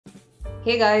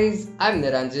Hey guys, I'm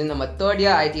Niranjan. I'm a third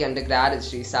year IT undergrad at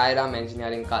Sri Sai Ram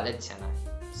Engineering College, Chennai.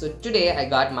 So today I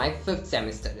got my 5th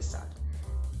semester result.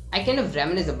 I kind of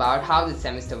reminisce about how the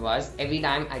semester was every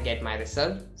time I get my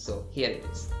result, so here it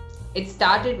is. It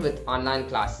started with online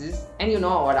classes, and you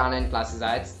know what online classes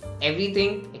are, it's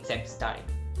everything except studying.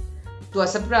 To our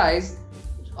surprise,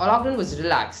 our lockdown was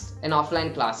relaxed and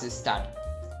offline classes started.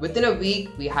 Within a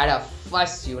week, we had our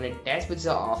first unit test, which is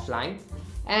offline,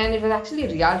 and it was actually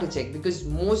a reality check because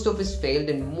most of us failed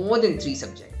in more than 3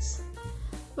 subjects.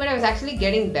 But I was actually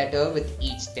getting better with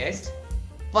each test,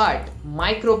 but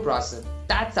microprocessor,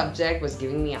 that subject was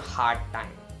giving me a hard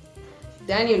time.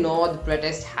 Then the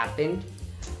protest happened,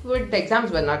 but the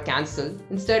exams were not cancelled,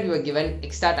 instead we were given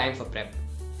extra time for prep.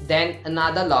 Then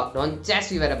another lockdown,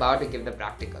 just we were about to give the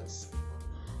practicals.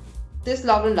 This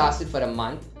lockdown lasted for a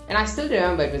month, and I still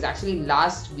remember it was actually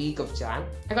last week of Jan.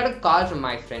 I got a call from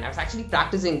my friend. I was actually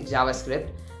practicing JavaScript,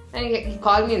 and he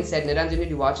called me and said, "Niranjan, did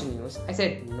you watch the news?" I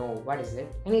said, "No, what is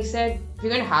it?" And he said, "We're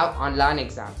going to have online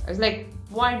exams." I was like,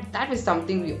 what? That was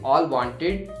something we all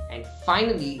wanted, and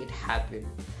finally it happened.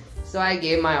 So I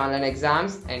gave my online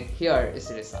exams, and here is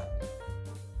the result.